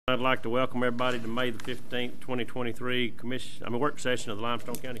I'd like to welcome everybody to May the 15th, 2023 work session of the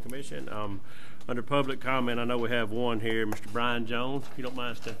Limestone County Commission. Under public comment, I know we have one here, Mr. Brian Jones. If you don't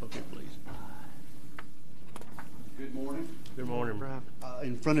mind, step up here, please. Good morning. Good morning, Brian.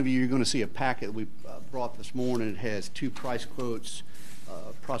 In front of you, you're going to see a packet we brought this morning. It has two price quotes,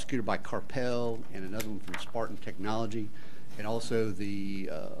 prosecuted by Carpel and another one from Spartan Technology, and also the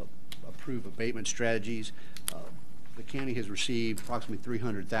approved abatement strategies. The county has received approximately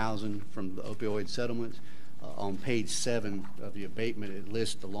 $300,000 from the opioid settlements. On page 7 of the abatement, it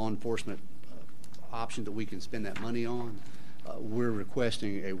lists the law enforcement option that we can spend that money on. We're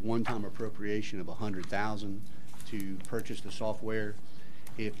requesting a one-time appropriation of $100,000 to purchase the software.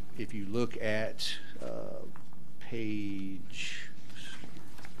 If you look at page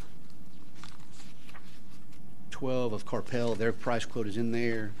 12 of Carpel, their price quote is in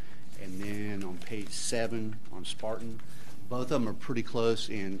there. And then on page 7 on Spartan, both of them are pretty close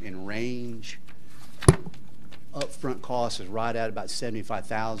in range. Upfront cost is right at about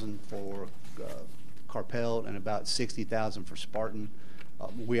 $75,000 for Carpel and about $60,000 for Spartan.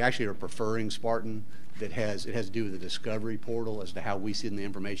 We actually are preferring Spartan. It has to do with the discovery portal as to how we send the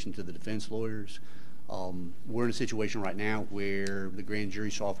information to the defense lawyers. We're in a situation right now where the grand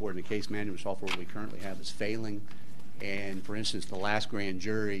jury software and the case management software we currently have is failing. And for instance, the last grand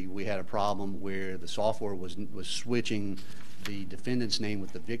jury, we had a problem where the software was switching the defendant's name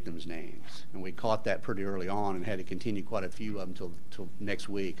with the victim's names, and we caught that pretty early on and had to continue quite a few of them till next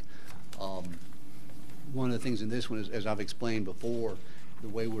week. One of the things in this one is, as I've explained before, the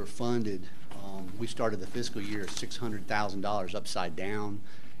way we're funded, we started the fiscal year $600,000 upside down,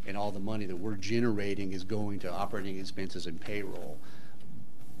 and all the money that we're generating is going to operating expenses and payroll.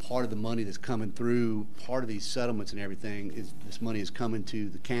 Part of the money that's coming through, part of these settlements and everything, is this money is coming to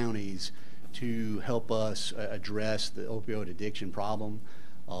the counties to help us address the opioid addiction problem.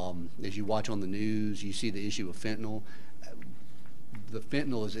 As you watch on the news, you see the issue of fentanyl. The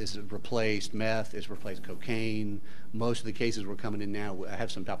fentanyl is replaced meth, it's replaced cocaine. Most of the cases we're coming in now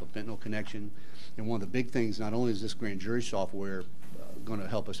have some type of fentanyl connection. And one of the big things, not only is this grand jury software going to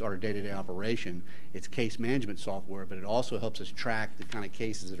help us our day-to-day operation, it's case management software, but it also helps us track the kind of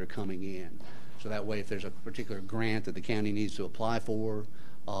cases that are coming in. So that way, if there's a particular grant that the county needs to apply for,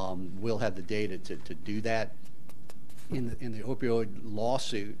 we'll have the data to do that. In the opioid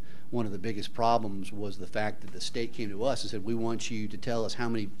lawsuit, one of the biggest problems was the fact that the state came to us and said, we want you to tell us how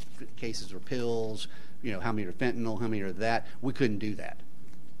many cases are pills, how many are fentanyl, how many are that. We couldn't do that.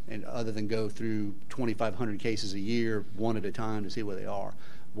 And other than go through 2,500 cases a year, one at a time to see where they are.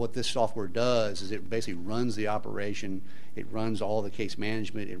 What this software does is it basically runs the operation, it runs all the case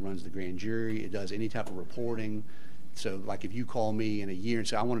management, it runs the grand jury, it does any type of reporting. So like if you call me in a year and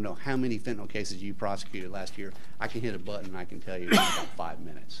say, I want to know how many fentanyl cases you prosecuted last year, I can hit a button and I can tell you in about 5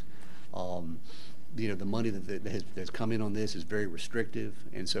 minutes. The money that's come in on this is very restrictive,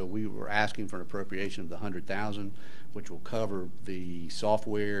 and so we were asking for an appropriation of the $100,000, which will cover the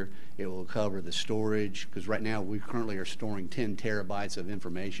software. It will cover the storage, because right now we currently are storing 10 terabytes of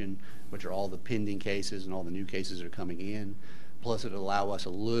information, which are all the pending cases and all the new cases that are coming in. Plus, it'll allow us a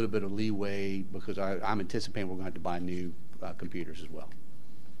little bit of leeway because I'm anticipating we're going to have to buy new computers as well.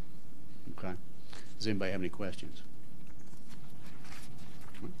 Okay. Does anybody have any questions?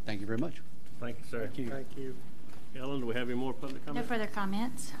 Thank you very much. Thank you, sir. Thank you. Ellen, do we have any more public comments? No further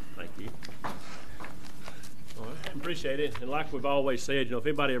comments. Thank you. All right. Appreciate it. And like we've always said, if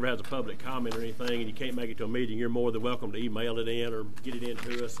anybody ever has a public comment or anything and you can't make it to a meeting, you're more than welcome to email it in or get it in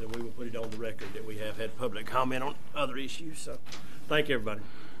to us, and we will put it on the record that we have had public comment on other issues. So thank you, everybody.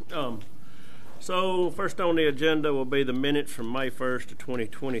 So first on the agenda will be the minutes from May 1st of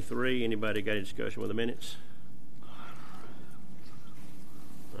 2023. Anybody got any discussion with the minutes?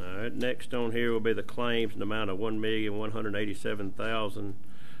 All right, next on here will be the claims in the amount of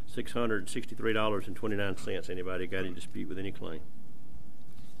 $1,187,663.29. Anybody got any dispute with any claim?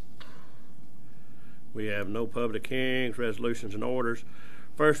 We have no public hearings, resolutions, and orders.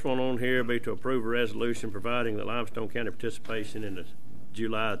 First one on here will be to approve a resolution providing that Limestone County participation in the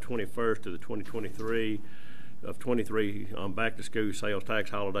July 21st to the 2023 back to school sales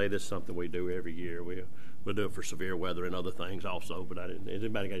tax holiday. This is something we do every year. We'll do it for severe weather and other things also, but has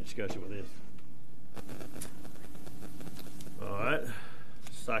anybody got a discussion with this? All right.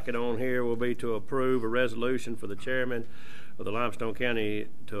 Second on here will be to approve a resolution for the chairman of the Limestone County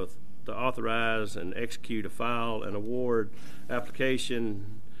to authorize and execute a file and award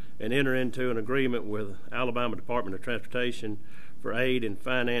application and enter into an agreement with Alabama Department of Transportation for aid in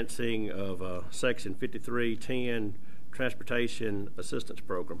financing of Section 5310 Transportation Assistance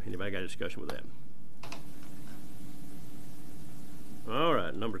Program. Anybody got a discussion with that? All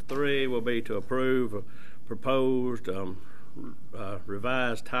right, number 3 will be to approve a proposed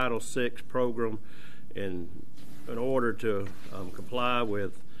revised Title VI program in order to comply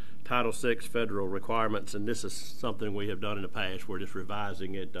with Title VI federal requirements, and this is something we have done in the past. We're just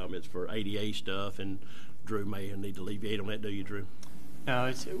revising it. It's for ADA stuff, and Drew may need to alleviate on that. Do you, Drew?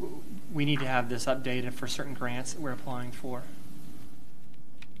 No, we need to have this updated for certain grants that we're applying for.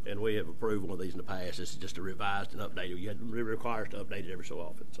 And we have approved one of these in the past. This is just a revised and updated. It requires to update it every so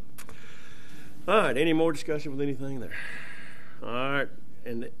often. So. All right, any more discussion with anything there? All right,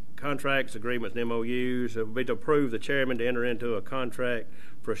 and contracts, agreements, and MOUs. It will be to approve the chairman to enter into a contract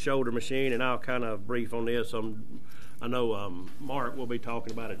for a shoulder machine, and I'll kind of brief on this. I know Mark will be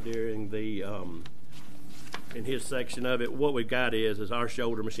talking about it during the in his section of it. What we've got is our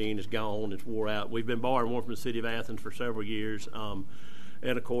shoulder machine is gone. It's wore out. We've been borrowing one from the city of Athens for several years.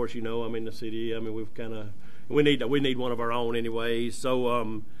 And of course, you know, I'm in the city. I mean, we need one of our own anyways. So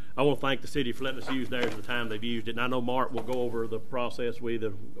I want to thank the city for letting us use theirs at the time they've used it. And I know Mark will go over the process. We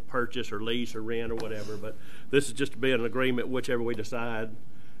either purchase or lease or rent or whatever. But this is just to be an agreement, whichever we decide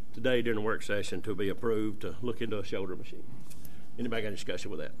today during the work session, to be approved to look into a shoulder machine. Anybody got a discussion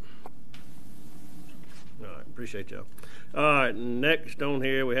with that? All right, appreciate y'all. All right, next on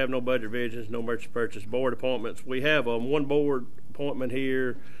here, we have no budget revisions, no merchant purchase, board appointments. We have one board appointment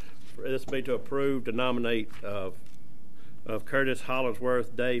here. This will be to approve to nominate of Curtis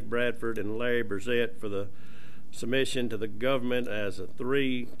Hollingsworth, Dave Bradford, and Larry Brzett for the submission to the government as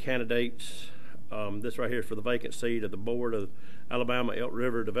 3 candidates. This right here is for the vacant seat of the board of Alabama Elk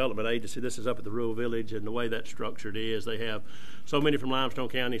River Development Agency. This is up at the rural village, and the way that's structured is they have so many from Limestone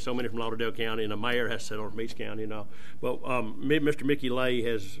County, so many from Lauderdale County, and the mayor has to sit on from each county and all. Well, Mr. Mickey Lay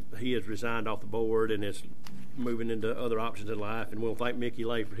has resigned off the board and is moving into other options in life, and we'll thank Mickey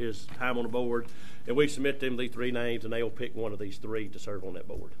Lay for his time on the board. And we submit them these 3 names, and they'll pick one of these 3 to serve on that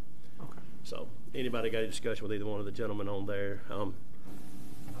board. Okay. So anybody got a discussion with either one of the gentlemen on there?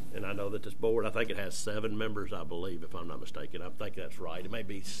 And I know that this board, I think it has 7 members, I believe, if I'm not mistaken. I think that's right. It may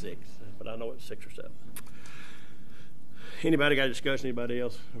be 6, but I know it's 6 or 7. Anybody got a discussion? Anybody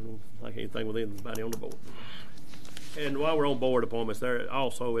else like anything with anybody on the board? And while we're on board appointments, there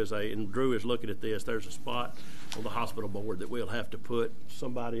also is and Drew is looking at this, there's a spot on the hospital board that we'll have to put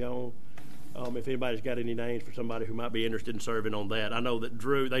somebody on. If anybody's got any names for somebody who might be interested in serving on that. I know that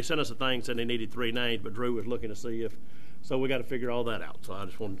Drew, they sent us a thing saying they needed 3 names, but Drew was looking to see so we got to figure all that out. So I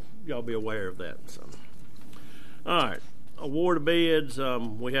just want y'all to be aware of that. So. All right, award of bids.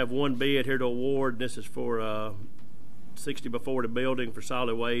 We have 1 bid here to award. This is for 60 before the building for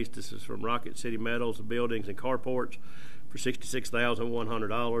solid waste. This is from Rocket City Metals, Buildings and Carports for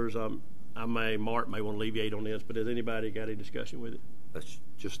 $66,100. Mark may want to alleviate on this, but has anybody got any discussion with it? That's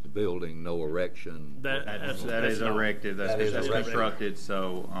just the building, no erection. That is erected. That's constructed.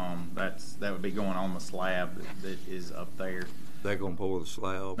 So that would be going on the slab that is up there. They're going to pour the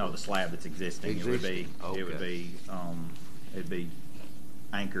slab? No, the slab that's existing. It would be. Okay. It'd be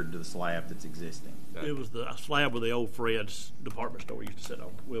anchored to the slab that's existing. Okay. It was the slab where the old Fred's department store used to sit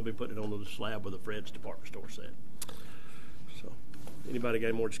on. We'll be putting it on the slab where the Fred's department store sat. So, anybody got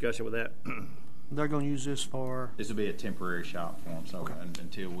any more discussion with that? They're going to use this for? This would be a temporary shop for them. So okay.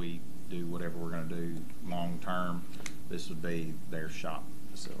 Until we do whatever we're going to do long term, this would be their shop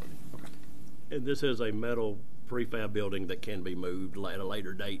facility. Okay. And this is a metal prefab building that can be moved at a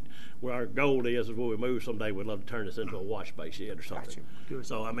later date. Where our goal is when we move someday, we'd love to turn this into a wash bay shed or something. Gotcha.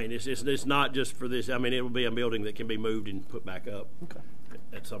 So I mean, it's not just for this. I mean, it will be a building that can be moved and put back up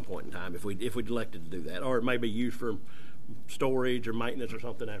at some point in time if we elected to do that, or it may be used for storage or maintenance or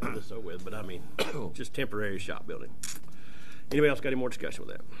something after this is over with. But I mean, just temporary shop building. Anybody else got any more discussion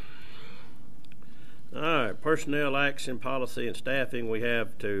with that? All right, personnel action, policy, and staffing. We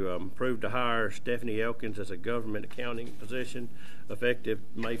have to approve to hire Stephanie Elkins as a government accounting position effective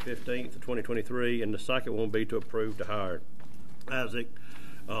May 15th, 2023. And the second one will be to approve to hire Isaac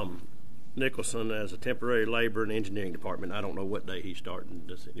Nicholson as a temporary labor and engineering department. I don't know what day he's starting.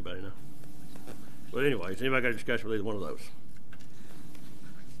 Does anybody know? But anyways, anybody got a discussion with either one of those?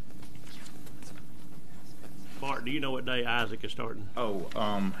 Mark, do you know what day Isaac is starting? Oh,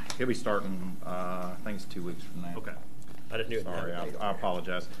 he'll be starting, I think it's 2 weeks from now. Okay. I just knew it. Sorry, I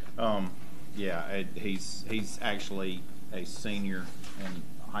apologize. He's actually a senior in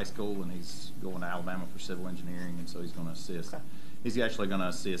high school, and he's going to Alabama for civil engineering, and so he's going to assist. Okay. He's actually going to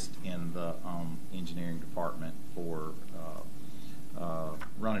assist in the engineering department for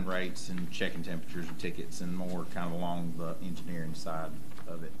running rates and checking temperatures and tickets and more kind of along the engineering side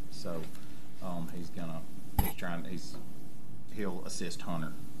of it. So he'll assist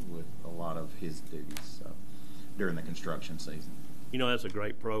Hunter with a lot of his duties during the construction season. You know, that's a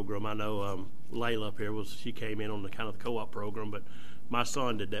great program. I know Layla up here she came in on the kind of the co-op program, but my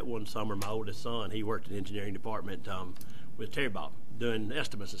son did that one summer. My oldest son, he worked in the engineering department with Terry Bob doing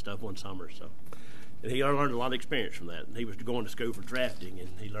estimates and stuff one summer. So, and he learned a lot of experience from that. And he was going to school for drafting, and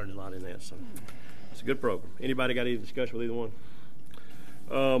he learned a lot in that. So, it's a good program. Anybody got any discussion with either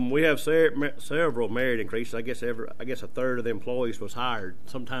one? We have several merit increases. I guess a third of the employees was hired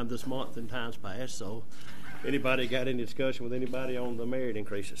sometime this month in times past. So, anybody got any discussion with anybody on the merit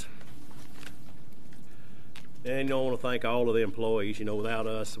increases? And I want to thank all of the employees. You know,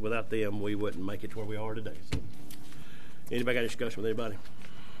 without them, we wouldn't make it to where we are today. So, anybody got any discussion with anybody?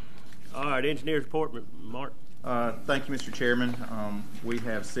 All right, engineer's report, Mark. Thank you, Mr. Chairman. We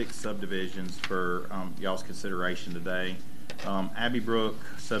have 6 subdivisions for y'all's consideration today. Abbey Brook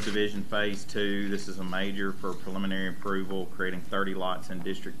subdivision phase 2. This is a major for preliminary approval, creating 30 lots in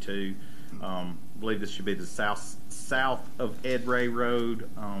District 2. I believe this should be the south of Ed Ray Road,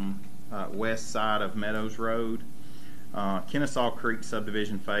 west side of Meadows Road. Kennesaw Creek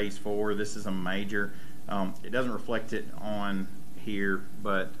subdivision phase 4. This is a major. It doesn't reflect it on here,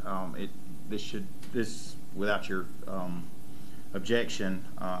 but this without your objection,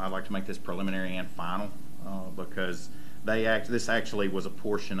 I'd like to make this preliminary and final because this actually was a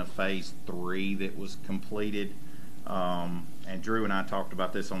portion of phase 3 that was completed. And Drew and I talked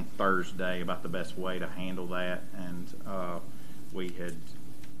about this on Thursday about the best way to handle that, and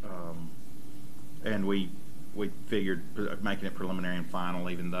we figured making it preliminary and final,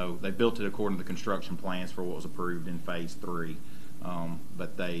 even though they built it according to the construction plans for what was approved in phase 3,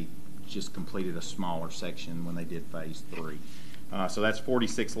 but they just completed a smaller section when they did phase 3. So that's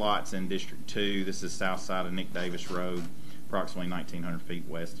 46 lots in District 2. This is south side of Nick Davis Road, approximately 1,900 feet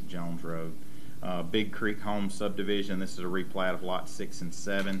west of Jones Road. Big Creek Home subdivision. This is a replat of lots 6 and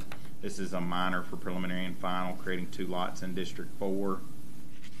 7. This is a minor for preliminary and final, creating 2 lots in District 4.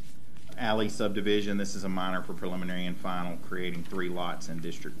 Alley subdivision. This is a minor for preliminary and final, creating 3 lots in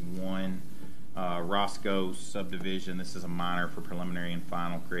District 1. Roscoe subdivision. This is a minor for preliminary and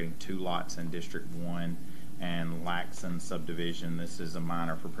final, creating 2 lots in District 1. And Laxon subdivision. This is a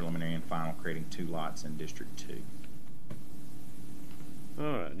minor for preliminary and final, creating 2 lots in District 2. All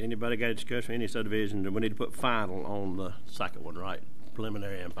right. Anybody got a discussion? Any subdivision? We need to put final on the second one, right?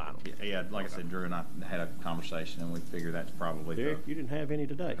 Preliminary and final. Yeah, like I said, Drew and I had a conversation, and we figured that's probably Derek, you didn't have any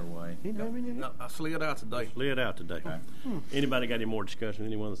today. better way. You didn't have any today? No, I slid out today. Slid out today. Okay. Anybody got any more discussion?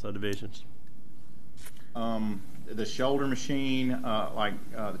 Any one of the subdivisions? The shoulder machine, like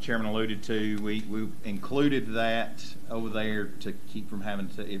the chairman alluded to, we included that over there to keep from having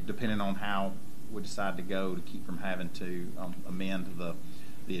to, depending on how we decide to go, to keep from having to amend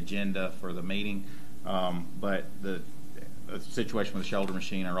the agenda for the meeting. But the situation with the shoulder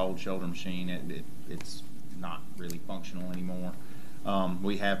machine, our old shoulder machine, it's not really functional anymore.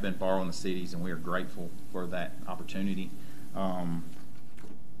 We have been borrowing the cities, and we are grateful for that opportunity.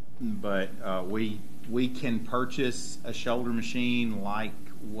 But we can purchase a shoulder machine like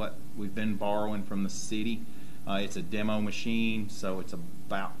what we've been borrowing from the city. It's a demo machine, so it's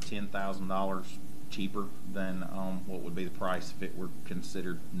about $10,000 cheaper than what would be the price if it were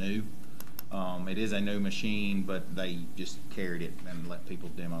considered new. It is a new machine, but they just carried it and let people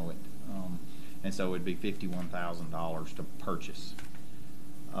demo it. And so it would be $51,000 to purchase.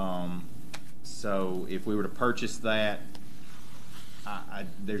 So if we were to purchase that,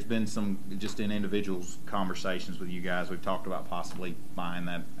 there's been some, just in individuals conversations with you guys, we've talked about possibly buying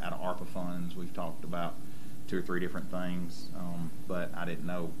that out of ARPA funds. We've talked about 2 or 3 different things, but I didn't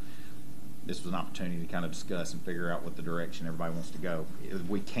know this was an opportunity to kind of discuss and figure out what the direction everybody wants to go.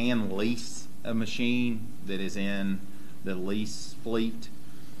 We can lease a machine that is in the lease fleet,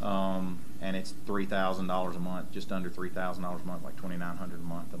 and it's $3,000 a month, just under $3,000 a month, like $2,900 a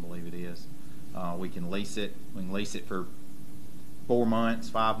month, I believe it is. We can lease it. We can lease it for 4 months,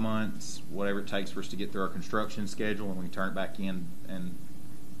 5 months, whatever it takes for us to get through our construction schedule, and we can turn it back in and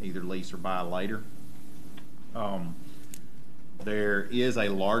either lease or buy later. There is a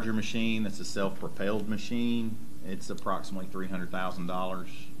larger machine that's a self-propelled machine. It's approximately $300,000.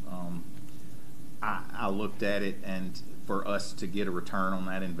 I looked at it, and for us to get a return on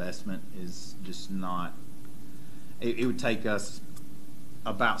that investment is just not. It would take us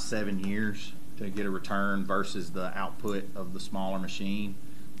about 7 years to get a return versus the output of the smaller machine.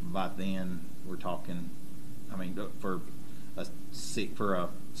 By then, we're talking. I mean, for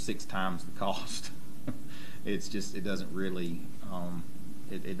 6 times the cost. It's just, it doesn't really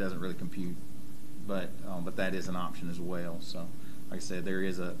compute, but that is an option as well. So, like I said, there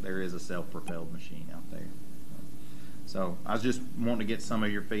is a self-propelled machine out there. So I was just wanting to get some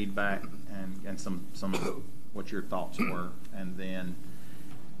of your feedback and some what your thoughts were, and then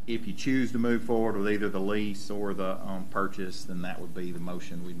if you choose to move forward with either the lease or the purchase, then that would be the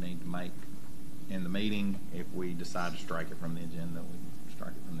motion we'd need to make in the meeting. If we decide to strike it from the agenda, we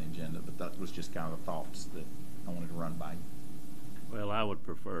strike it from the agenda. But that was just kind of the thoughts that I wanted to run by you. Well, I would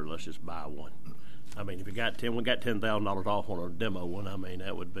prefer let's just buy one. I mean, if we got $10,000 off on a demo one, I mean,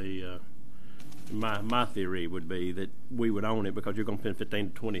 that would be, my theory would be that we would own it because you're going to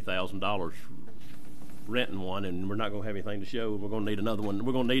spend $15,000 to $20,000 renting one, and we're not going to have anything to show. We're going to need another one.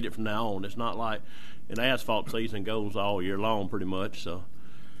 We're going to need it from now on. It's not like an asphalt season goes all year long pretty much, so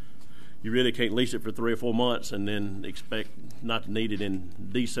you really can't lease it for 3 or 4 months and then expect not to need it in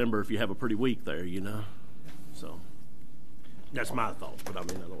December if you have a pretty week there, you know. So that's my thoughts, but I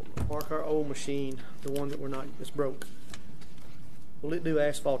mean, I don't know. Mark, our old machine, the one that it's broke, will it do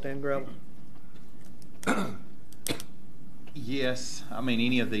asphalt and gravel? Yes, I mean,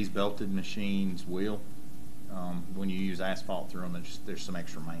 any of these belted machines will. When you use asphalt through them, there's some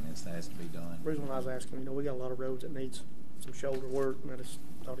extra maintenance that has to be done. The reason why I was asking, we got a lot of roads that needs some shoulder work, and I just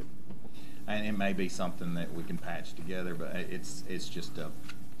thought it. And it may be something that we can patch together, but it's just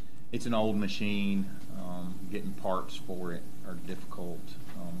it's an old machine. Getting parts for it are difficult.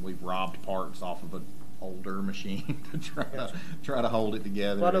 We've robbed parts off of an older machine to try to hold it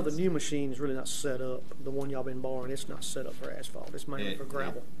together. Well, I know the new machine is really not set up. The one y'all been borrowing, it's not set up for asphalt. It's mainly for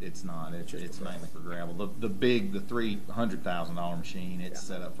gravel. It's not. It's for mainly for gravel. The $300,000 machine, it's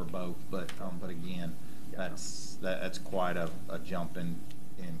set up for both. But again, that's quite a jump in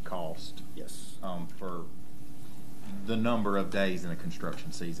cost. Yes. For the number of days in a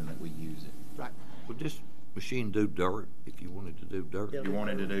construction season that we use it. Right. Would this machine do dirt if you wanted to do dirt? Yeah. If you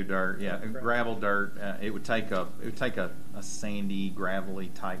wanted to do dirt, yeah, gravel, dirt. It would take a sandy, gravelly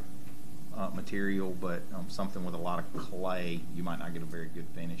type material, but something with a lot of clay, you might not get a very good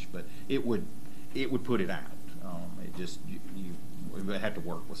finish. But it would put it out. It just you would have to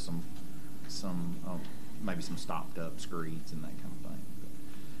work with some maybe some stopped up screeds and that kind of thing.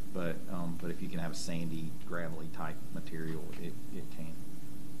 But if you can have a sandy, gravelly type material, it can.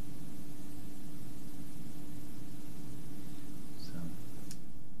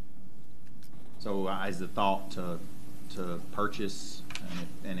 So is the thought to purchase,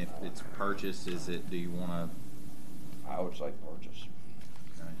 and if it's purchase, do you want to? I would say purchase.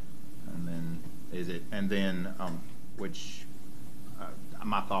 Okay. And then which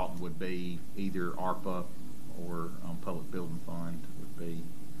my thought would be either ARPA or Public Building Fund would be.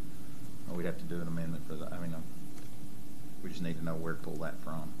 We'd have to do an amendment for that. I mean, we just need to know where to pull that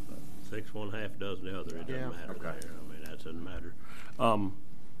from. But. 6 1 half dozen the other. It doesn't matter Okay. there. I mean, that doesn't matter.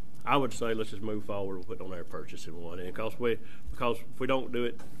 I would say let's just move forward and put on there purchasing one. And because if we don't do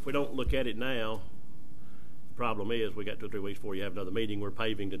it, if we don't look at it now, the problem is we got 2 or 3 weeks before you have another meeting. We're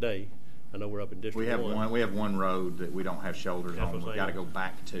paving today. I know we're up in District 1. We have one road that we don't have shoulders That's on. what I'm We've got to saying. go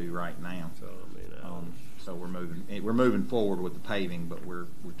back to right now. So I mean, So we're moving forward with the paving, but we're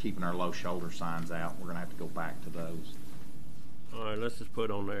keeping our low shoulder signs out. We're gonna have to go back to those. all right, let's just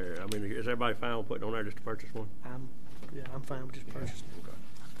put on there. I mean, is everybody fine with putting on there just to purchase one? I'm fine with just purchasing. Okay.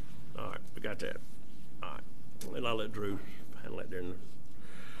 All right, we got that. All right, and I'll let Drew handle that there.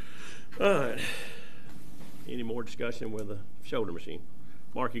 All right. Any more discussion with the shoulder machine?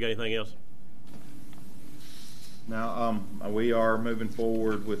 Mark, you got anything else? Now, we are moving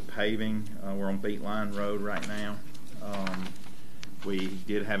forward with paving. We're on Beat Line Road right now. We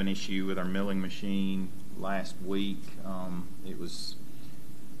did have an issue with our milling machine last week. It was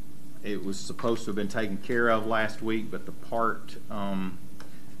supposed to have been taken care of last week, but the part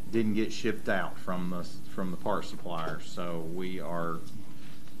didn't get shipped out from the part supplier. So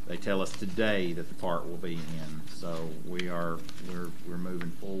they tell us today that the part will be in. So we're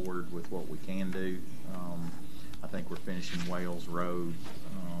moving forward with what we can do. I think we're finishing Wales Road,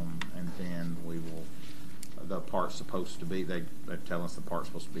 and then the part's supposed to be, they're telling us the part's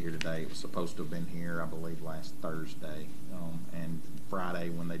supposed to be here today. It was supposed to have been here, I believe, last Thursday. And Friday,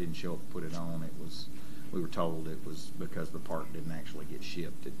 when they didn't show up to put it on, we were told it was because the part didn't actually get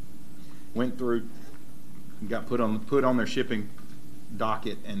shipped. It went through, got put on their shipping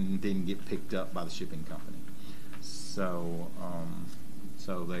docket and didn't get picked up by the shipping company. So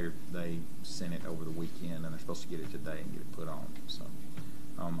they sent it over the weekend, and they're supposed to get it today and get it put on. So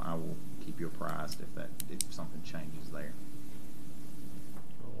I will keep you apprised if something changes there.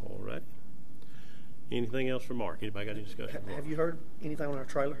 All right. Anything else for Mark? Anybody got any discussion? Have you heard anything on our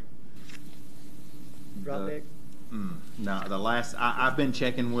trailer? Drop deck? No, I've been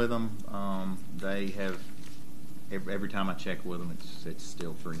checking with them. They have every time I check with them, it's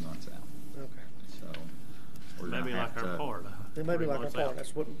still 3 months out. Okay. So we're gonna Maybe have like our to- part. It may be like our part.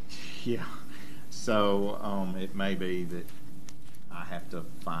 That's what. Yeah, So, it may be that I have to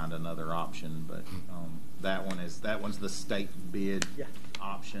find another option, but, that one's the state bid Yeah.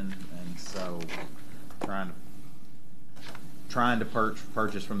 option, and so trying to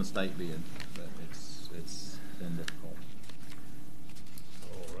purchase from the state bid, but it's been difficult.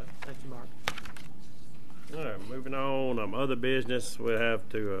 All right. Thank you, Mark. All right, moving on, other business, we have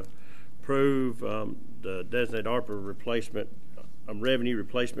to approve the designated ARPA replacement, revenue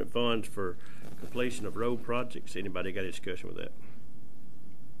replacement funds for completion of road projects. Anybody got any discussion with that?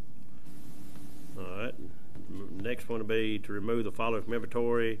 All right, next one will be to remove the following from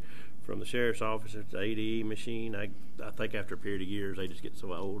inventory from the sheriff's office. It's the ADE machine. I think after a period of years, they just get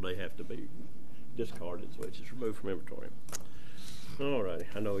so old, they have to be discarded, so it's just removed from inventory. All right,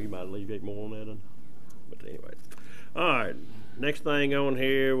 I know you might alleviate more on that, but anyway. All right, next thing on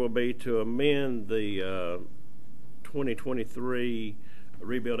here will be to amend the 2023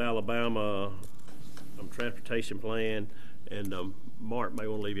 Rebuild Alabama transportation plan, and Mark may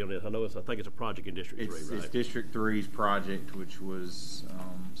want to leave you on this. I think it's a project in District 3, right? It's District 3's project, which was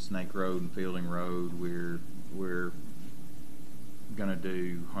Snake Road and Fielding Road. We're going to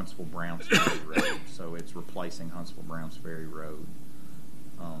do Huntsville Browns Ferry Road, so it's replacing Huntsville Browns Ferry Road,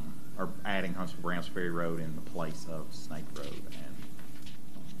 or adding Huntsville Browns Ferry Road in the place of Snake Road and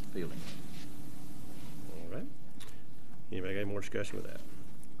Fielding Road. All right. Anybody got any more discussion with that?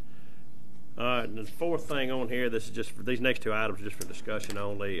 All right, and the fourth thing on here, this is just for these next two items, just for discussion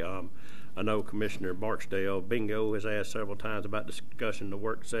only. I know Commissioner Barksdale Bingo has asked several times about discussing the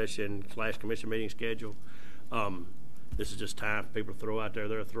work session / commission meeting schedule. This is just time for people to throw out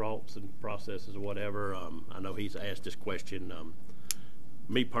their thoughts and processes or whatever. I know he's asked this question.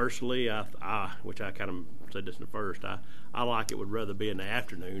 Me personally, which I kind of said this in the first, I like it would rather be in the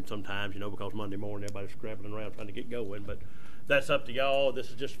afternoon sometimes, because Monday morning everybody's scrambling around trying to get going, but that's up to y'all. This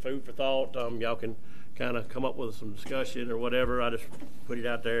is just food for thought. Y'all can kind of come up with some discussion or whatever. I just put it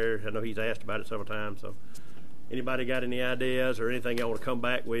out there. I know he's asked about it several times. So anybody got any ideas or anything y'all want to come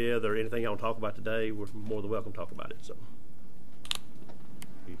back with or anything y'all want to talk about today, we're more than welcome to talk about it. So,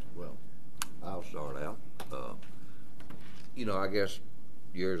 Well, I'll start out. I guess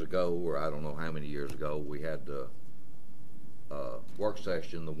years ago, or I don't know how many years ago, we had the work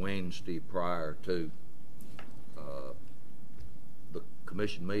session the Wednesday prior to the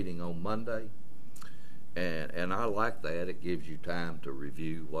commission meeting on Monday, and I like that. It gives you time to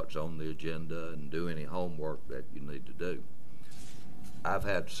review what's on the agenda and do any homework that you need to do. I've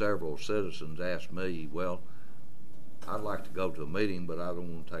had several citizens ask me, well, I'd like to go to a meeting, but I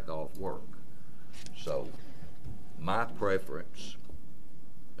don't want to take off work. So my preference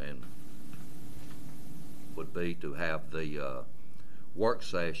would be to have the work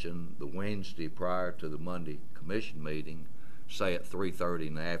session the Wednesday prior to the Monday commission meeting, say at 3:30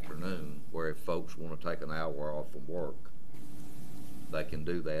 in the afternoon, where if folks want to take an hour off from work, they can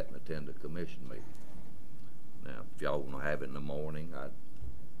do that and attend a commission meeting. Now, if y'all want to have it in the morning, I'd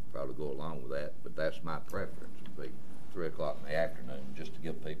probably go along with that, but that's my preference, would be 3 o'clock in the afternoon, just to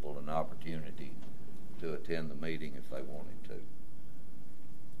give people an opportunity to attend the meeting if they wanted to.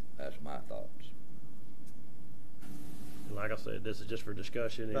 That's my thoughts. like I said, this is just for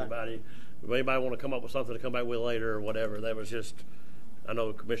discussion. Right. If anybody want to come up with something to come back with later or whatever, that was just, I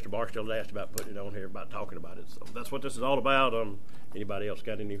know Commissioner Barksdale had asked about putting it on here, about talking about it. So that's what this is all about. Anybody else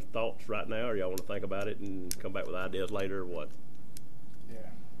got any thoughts right now, or y'all want to think about it and come back with ideas later, or what?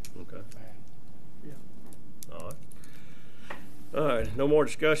 Yeah. Okay. Yeah. All right. All right, no more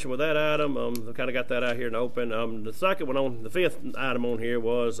discussion with that item. I kind of got that out here in the open. The second one the fifth item on here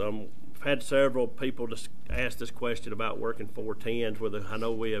was, I've had several people just ask this question about working 410s. I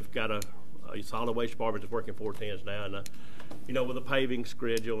know we have got a solid waste department that's working 410s now, and with the paving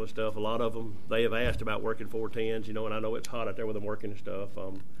schedule and stuff, a lot of them, they have asked about working 410s, and I know it's hot out there with them working and stuff.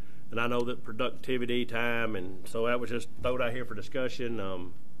 And I know that productivity time, and so that was just thrown out here for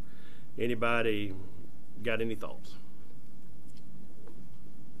discussion. Anybody got any thoughts?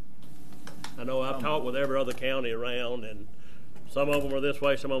 I know I've talked with every other county around, and some of them are this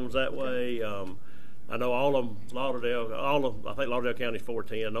way, some of them's that way. I know all of them, I think Lauderdale County's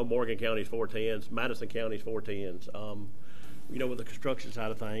 410. I know Morgan County's 410s, Madison County's 410s, with the construction side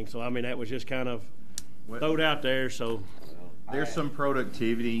of things. So, that was just kind of thrown out there. So there's some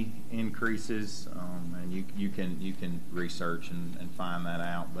productivity increases, and you can research and find that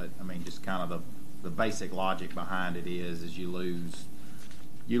out. But, just kind of the basic logic behind it is you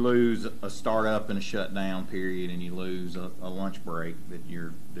lose a startup and a shutdown period, and you lose a lunch break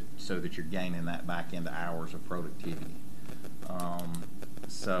so that you're gaining that back into hours of productivity.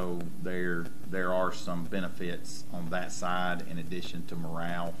 So there are some benefits on that side in addition to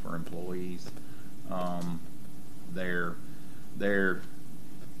morale for employees. They're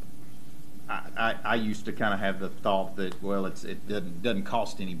I used to kind of have the thought that, well, it doesn't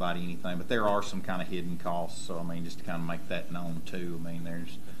cost anybody anything, but there are some kind of hidden costs. So I mean, just to kind of make that known too. I mean,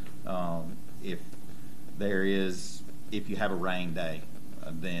 there's if you have a rain day,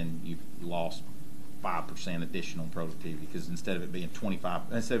 then you've lost 5% additional productivity, because instead of it being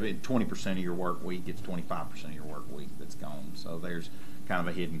 20% of your work week, it's 25% of your work week that's gone. So there's kind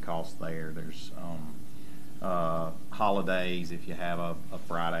of a hidden cost there. There's holidays. If you have a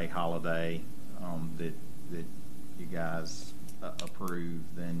Friday holiday that you guys approve,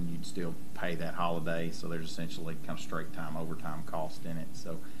 then you'd still pay that holiday. So there's essentially kind of straight time overtime cost in it.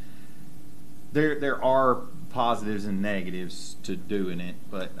 So there are positives and negatives to doing it,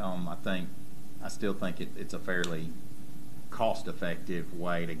 but I still think it's a fairly cost-effective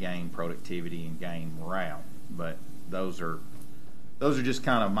way to gain productivity and gain morale. But those are just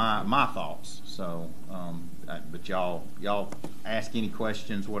kind of my thoughts. So, but y'all ask any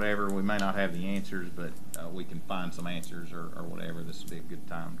questions, whatever. We may not have the answers, but we can find some answers or whatever. This would be a good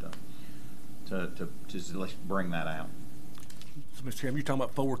time to just let's bring that out. So, Mr. Chairman, you talking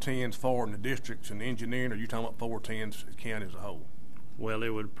about 410s for in the districts and engineering, or you talking about 410s county as a whole? Well, it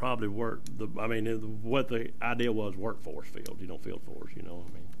would probably work. What the idea was, workforce field, field force.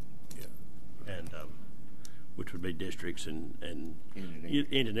 Yeah. And which would be districts and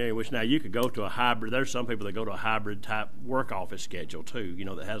engineering. Which now you could go to a hybrid. There's some people that go to a hybrid type work office schedule too.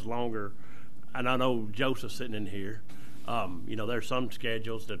 That has longer. And I know Joseph's sitting in here. There's some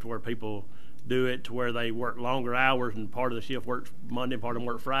schedules that where people do it to where they work longer hours, and part of the shift works Monday, part of them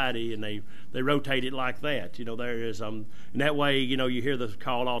work Friday, and they rotate it like that. There is and that way, you hear the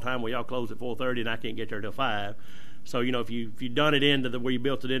call all the time, well, y'all close at 4:30 and I can't get there till 5. So if you've done it into where you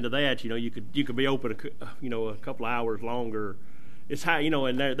built it into that, you could be open a couple of hours longer. It's how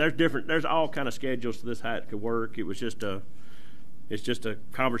and there's all kind of schedules to this how it could work. It's just a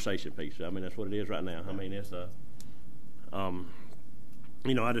conversation piece. I mean, that's what it is right now. I mean, it's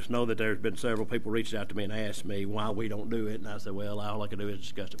I just know that there's been several people reached out to me and asked me why we don't do it, and I said, well, all I can do is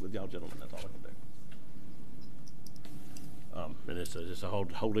discuss it with y'all gentlemen. That's all I can do. And it's a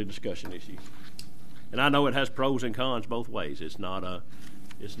wholly discussion issue. And I know it has pros and cons both ways. It's no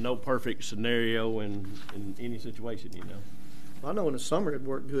perfect scenario in any situation, I know in the summer it'd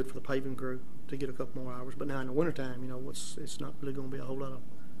work good for the paving crew to get a couple more hours, but now in the wintertime, it's not really going to be a whole lot of.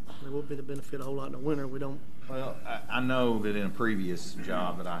 There will be the benefit a whole lot in the winter. We don't. Well, I know that in a previous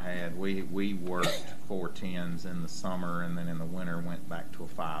job that I had, we worked 410s in the summer, and then in the winter went back to a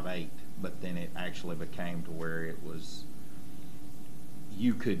 5/8. But then it actually became to where it was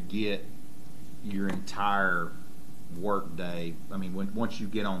you could get your entire work day. I mean, once you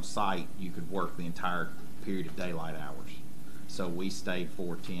get on site, you could work the entire period of daylight hours. So we stayed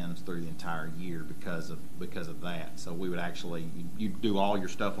 410s through the entire year because of that. So we would actually you'd do all your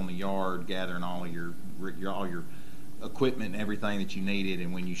stuff on the yard, gathering all your equipment and everything that you needed,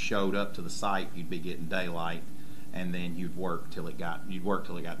 and when you showed up to the site, you'd be getting daylight, and then you'd work till it got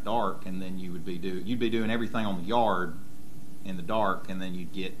dark, and then you'd be doing everything on the yard in the dark, and then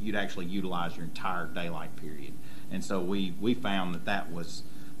you'd actually utilize your entire daylight period. And so we found that was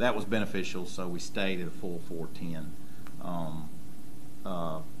beneficial. So we stayed at a full 410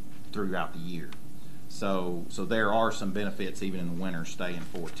 throughout the year. So there are some benefits even in the winter staying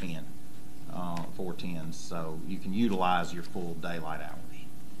 410s. So you can utilize your full daylight hours.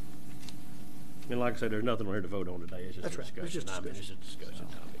 And like I said, there's nothing we're here to vote on today. It's just That's a right. discussion. It's just It's just a discussion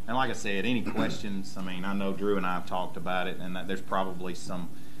topic. And like I said, any questions? I mean, I know Drew and I have talked about it, and that there's probably some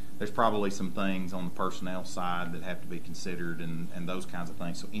things on the personnel side that have to be considered, and those kinds of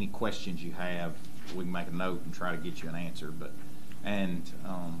things. So any questions you have, we can make a note and try to get you an answer.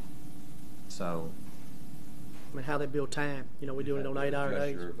 So. I mean, how they build time. We do it on 8-hour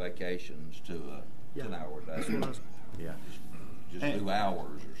days. Your vacations to a 10-hour day. Yeah. Just do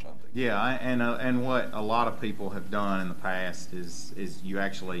hours or something. Yeah, and what a lot of people have done in the past is you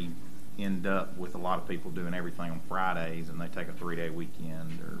actually end up with a lot of people doing everything on Fridays, and they take a 3-day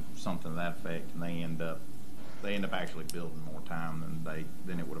weekend or something to that effect, and they end up actually building more time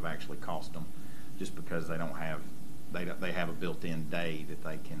than it would have actually cost them, just because they have a built-in day that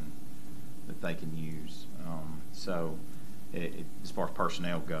they can use. So as far as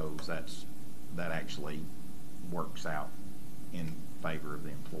personnel goes, that actually works out in favor of the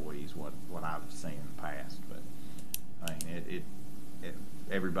employees, what I've seen in the past. But I mean,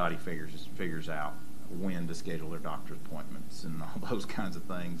 everybody figures out when to schedule their doctor's appointments and all those kinds of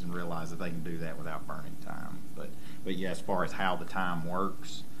things, and realize that they can do that without burning time. But yeah, as far as how the time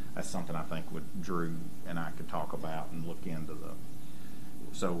works, that's something I think Drew and I could talk about and look into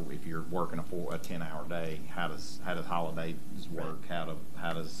so if you're working a 10-hour day, how does holidays work?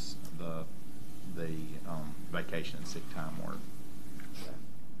 How does the vacation and sick time work?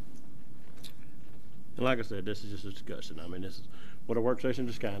 And like I said, this is just a discussion. I mean, this is what a work session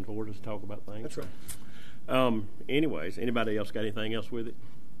is kind for, just talk about things. That's right. Anyways, anybody else got anything else with it?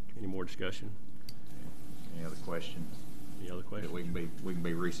 Any more discussion? Any other questions Any other that questions? we can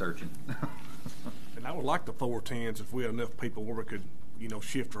be researching? And I would like the 410s if we had enough people where we could,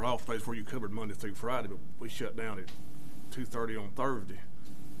 shift our off days where you covered Monday through Friday, but we shut down at 2:30 on Thursday.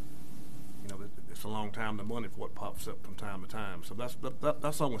 It's a long time to money for what pops up from time to time. So that's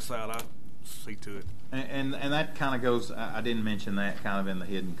the only side I see to it. And that kind of goes, I didn't mention that kind of in the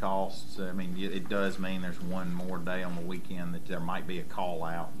hidden costs. I mean, it does mean there's one more day on the weekend that there might be a call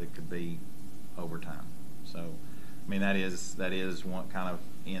out that could be overtime. So, I mean, that is one kind of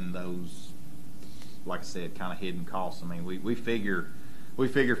in those, like I said, kind of hidden costs. I mean, we figure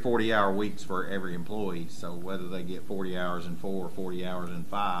 40-hour weeks for every employee. So whether they get 40 hours in 4 or 40 hours in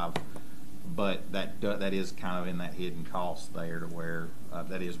 5, but that is kind of in that hidden cost there, to where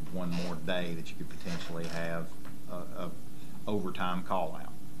that is one more day that you could potentially have a overtime call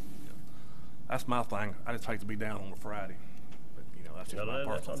out. That's my thing. I just hate to be down on a Friday. But, that's just my That's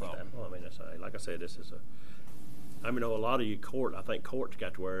personal thought. understandable. I mean, like I said, this is a lot of you I think courts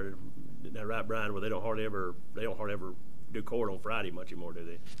got to where, isn't that right, Brian, where they don't hardly ever do court on Friday much anymore, do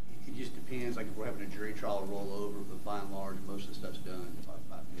they? It just depends, like if we're having a jury trial roll over, but by and large, most of the stuff's done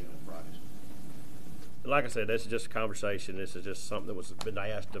by Fridays. Like I said, this is just a conversation. This is just something that was been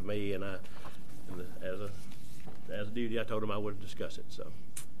asked of me, and as a duty, I told him I would discuss it. So,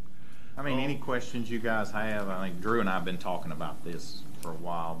 I mean, any questions you guys have? I think Drew and I have been talking about this for a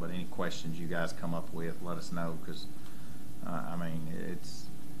while, but any questions you guys come up with, let us know, because I mean,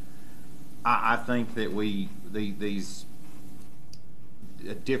 I think that these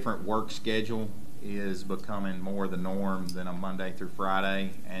a different work schedule is becoming more the norm than a Monday through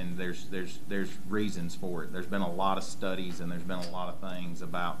Friday, and there's reasons for it. There's been a lot of studies, and there's been a lot of things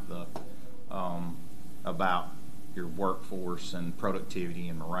about about your workforce and productivity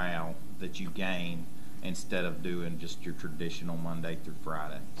and morale that you gain instead of doing just your traditional Monday through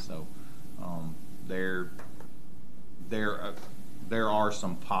Friday. So there are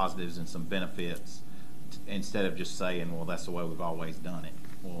some positives and some benefits, instead of just saying, well, that's the way we've always done it.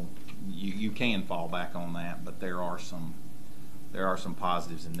 Well, you can fall back on that, but there are some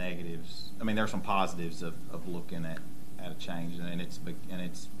positives and negatives. I mean, there are some positives of looking at a change,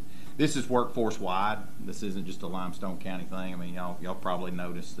 and this is workforce wide. This isn't just a Limestone County thing. I mean, y'all probably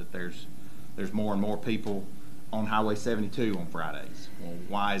noticed that there's more and more people on Highway 72 on Fridays. Well,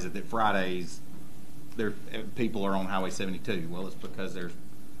 why is it that Fridays people are on Highway 72? Well, it's because there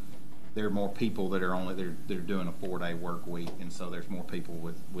are more people that are they're doing a 4-day work week, and so there's more people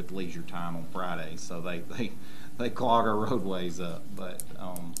with leisure time on Fridays. So they clog our roadways up, but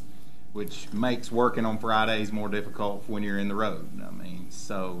which makes working on Fridays more difficult when you're in the road. I mean,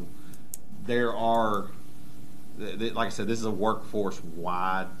 so there are, like I said, this is a workforce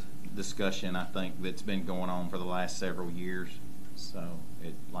wide discussion, I think, that's been going on for the last several years. So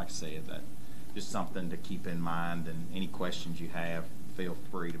like I said, that just something to keep in mind, and any questions you have, feel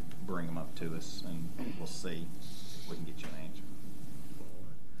free to bring them up to us, and we'll see if we can get you an answer.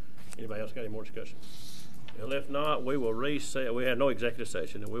 anybody else got any more discussion? Well, if not, we will recess. We have no executive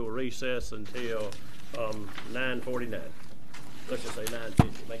session, and we will recess until 9:49. Let's just say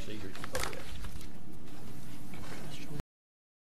 9:50. Makes it easier to keep up with.